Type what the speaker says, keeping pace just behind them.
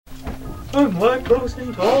I'm lactose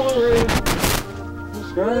intolerant. The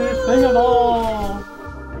scariest thing of all.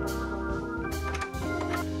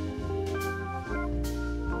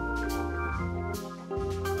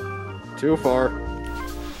 Too far.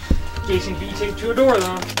 Jason, can you tape to a door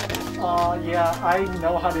though? Yeah, I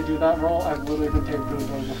know how to do that roll. I've literally been taped to a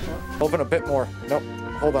door before. Open a bit more. Nope.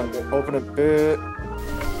 Hold on. Open a bit.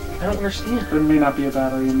 I don't understand. There may not be a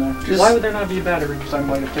battery in there. Why would there not be a battery? Because I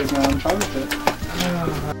might have taken it and charged it.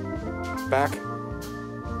 Back.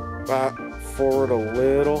 Forward a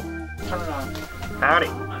little. Turn it on. Howdy.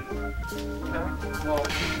 Okay. Well,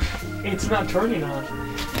 It's not turning on.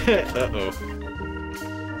 Uh-oh.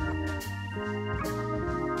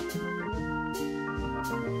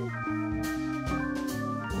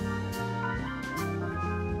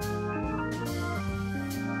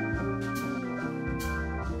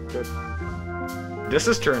 Good. This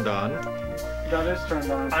is turned on. that is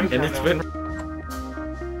turned on. I'm And it's been... Turn it on.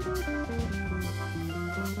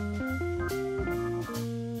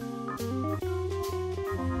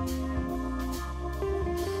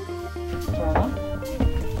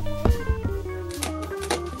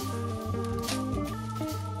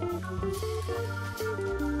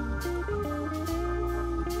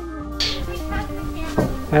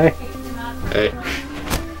 Hey. Hey.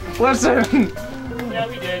 Listen! Yeah,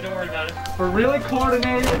 we did. Don't worry about it. We're really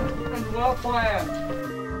coordinated and well planned.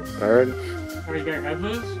 Alright. Are you gonna have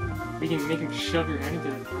this? We can make him shove your hand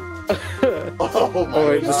into it. Oh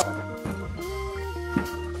my god.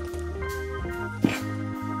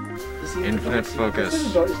 Infinite focus.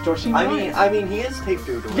 Is Dorsey I mean, he is taped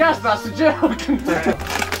to a door. yes, that's the joke! I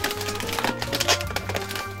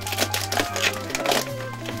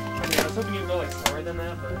mean, I was hoping you'd go like slower than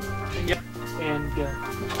that, but yeah. And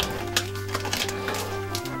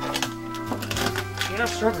you're not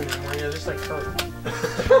struggling anymore. You're just like hurt.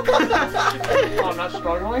 I'm not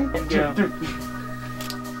struggling? And go.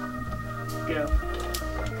 Go.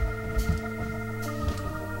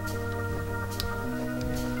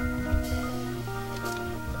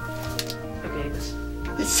 Okay, this.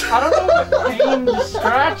 I don't know what pain, the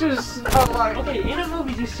scratches, I'm like... Okay, in a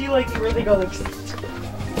movie, you see like where they go like.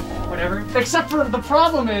 Whatever. Except for the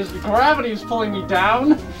problem is, the gravity is pulling me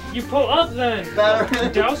down. You pull up then.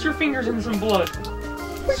 Douse your fingers in some blood.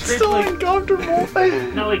 It's so uncomfortable.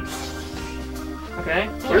 Not like. Okay.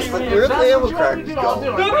 Where's the If that's animal what you want me crackers to do, I'll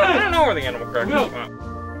going? do it. I don't know where the animal crackers No. are.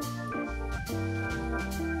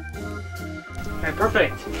 Okay,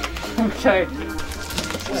 perfect. Okay.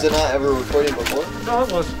 Was it not ever recording before? No,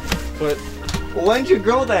 it was. But. Well, when did you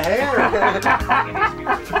grow the hair?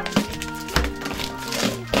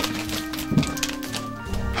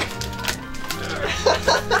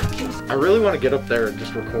 I really want to get up there and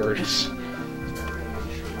just record. You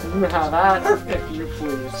have that, if you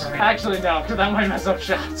please. Actually, no, because that might mess up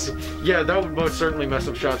shots. Yeah, that would most certainly mess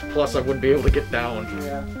up shots, plus I wouldn't be able to get down.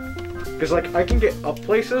 Yeah. Because, like, I can get up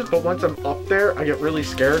places, but once I'm up there, I get really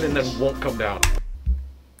scared and then won't come down.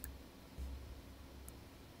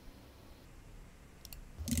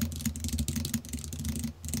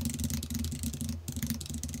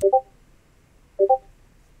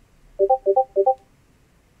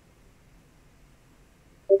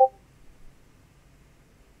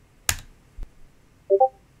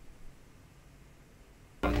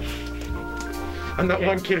 I'm that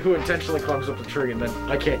one kid who intentionally climbs up the tree and then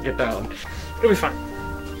I can't get down. It'll be fine.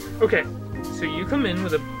 Okay, so you come in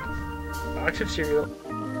with a box of cereal.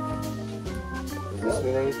 Does this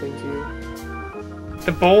mean anything to you?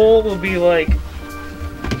 The bowl will be like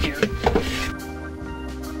here.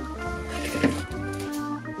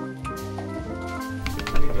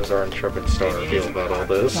 How does our intrepid star feel about all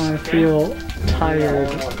this? I feel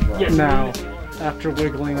tired Yes, now after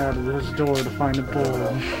wiggling out of this door to find a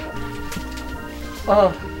bowl.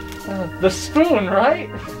 The spoon, right?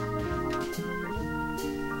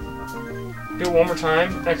 Do it one more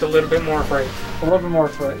time. Act a little bit more afraid. A little bit more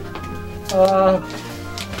afraid.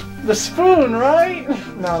 The spoon, right?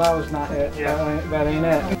 No, that was not it. Yeah. That ain't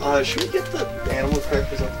it. Should we get the animal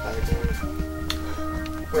crackers up back?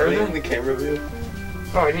 Where are Are they in they? the camera view?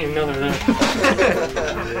 Oh, I didn't even know they're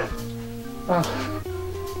there.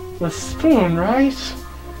 The spoon, right?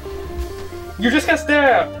 You just got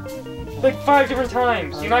stabbed! Like 5 different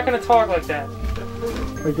times. You're not gonna talk like that.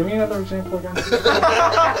 Wait, give me another example again.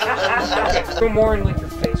 Go more in like your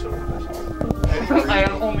face or I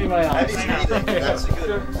have only my eyes. That's a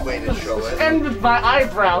good way to show it. And with my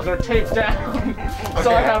eyebrows are taped down.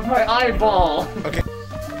 So I have my eyeball. Okay.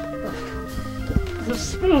 The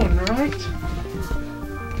spoon, right?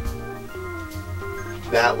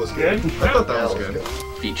 That was good. Good? I thought that was good.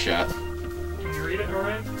 Feet shot. Can you read it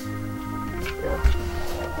alright?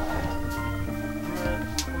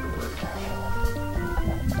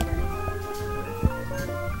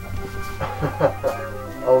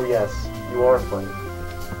 you are funny.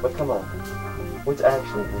 But come on. What's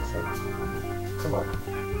actually missing? Come on.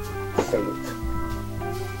 Say it.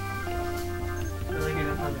 Really good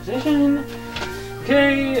improvisation.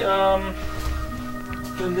 Okay,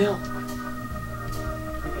 the milk.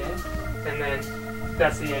 Okay, and then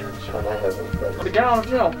that's the end of the show. And I haven't done The gallon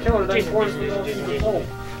of milk, killer, then pours the milk into the bowl.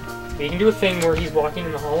 You can do a thing where he's walking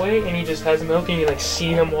in the hallway and he just has milk and you like see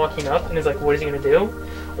him walking up and is like, what is he gonna do?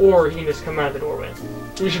 Or he can just come out of the doorway.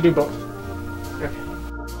 We should do both. Okay.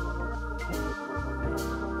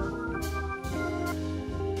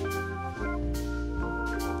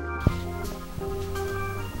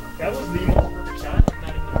 That was the most perfect shot. Not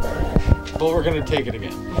even a But we're gonna take it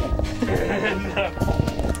again. no.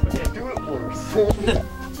 Okay. Do it worse.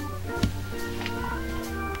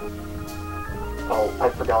 Oh, I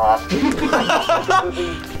forgot.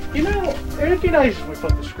 You know, it'd be nice if we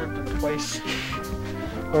put the script in place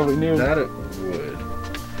where we knew. That it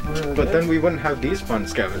would. But then we wouldn't have these fun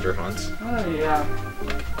scavenger hunts. Oh, yeah.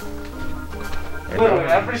 And Literally,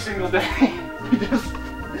 every single day. We just.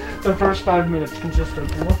 The first 5 minutes consist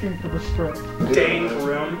of looking for the script. Dank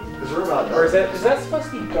room. Or is that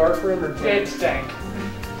supposed to be dark room or dank? It's dank.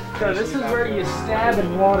 So this is where you stab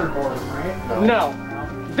and waterboard him, right? No.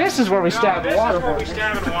 This is where we stab and waterboard him.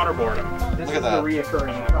 stab and waterboard him. This Look is at that. the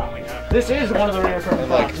reoccurring problem. This is one of the reoccurring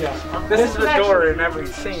problems, yes. This is the door in every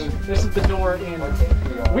scene. This is the door in...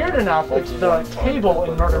 Weird enough, it's the table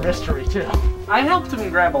in Murder Mystery, too. I helped him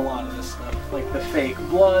grab a lot of this stuff, like the fake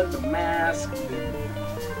blood, the mask.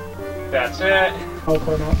 That's it. Oh,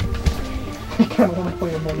 why not? You can't only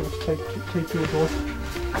play Among Us take to a door.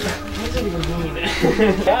 What does it even mean?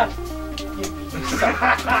 Yeah.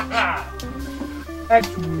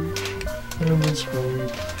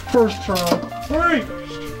 First try. Three.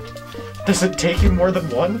 Does it take you more than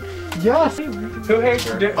one? Yes. Who hates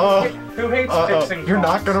fixing You're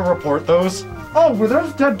not gonna report those? Oh, were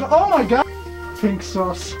those dead? Oh my god. Pink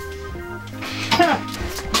sauce.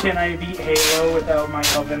 Can I beat Halo without my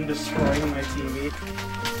oven destroying my TV?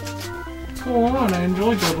 Go on, I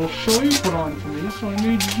enjoyed that little show you put on for me, so I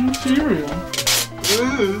made you some cereal.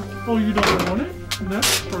 Oh, you don't want it? That's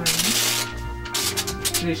strange.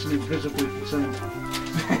 Jason is visibly concerned.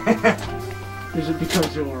 Is it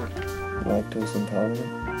because you're... Lactose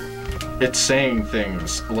intolerant? It's saying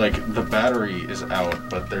things like the battery is out,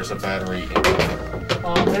 but there's a battery in.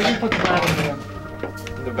 Maybe put the battery in.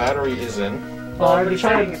 The battery is in. I've been It's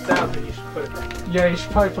saying trying... it's out, but you should put it back. Yeah, you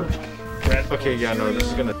should probably put it... Okay, yeah, no, this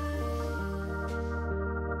is gonna...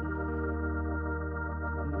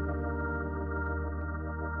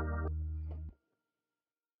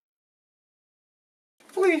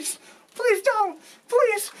 Please, please don't,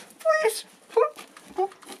 please, please.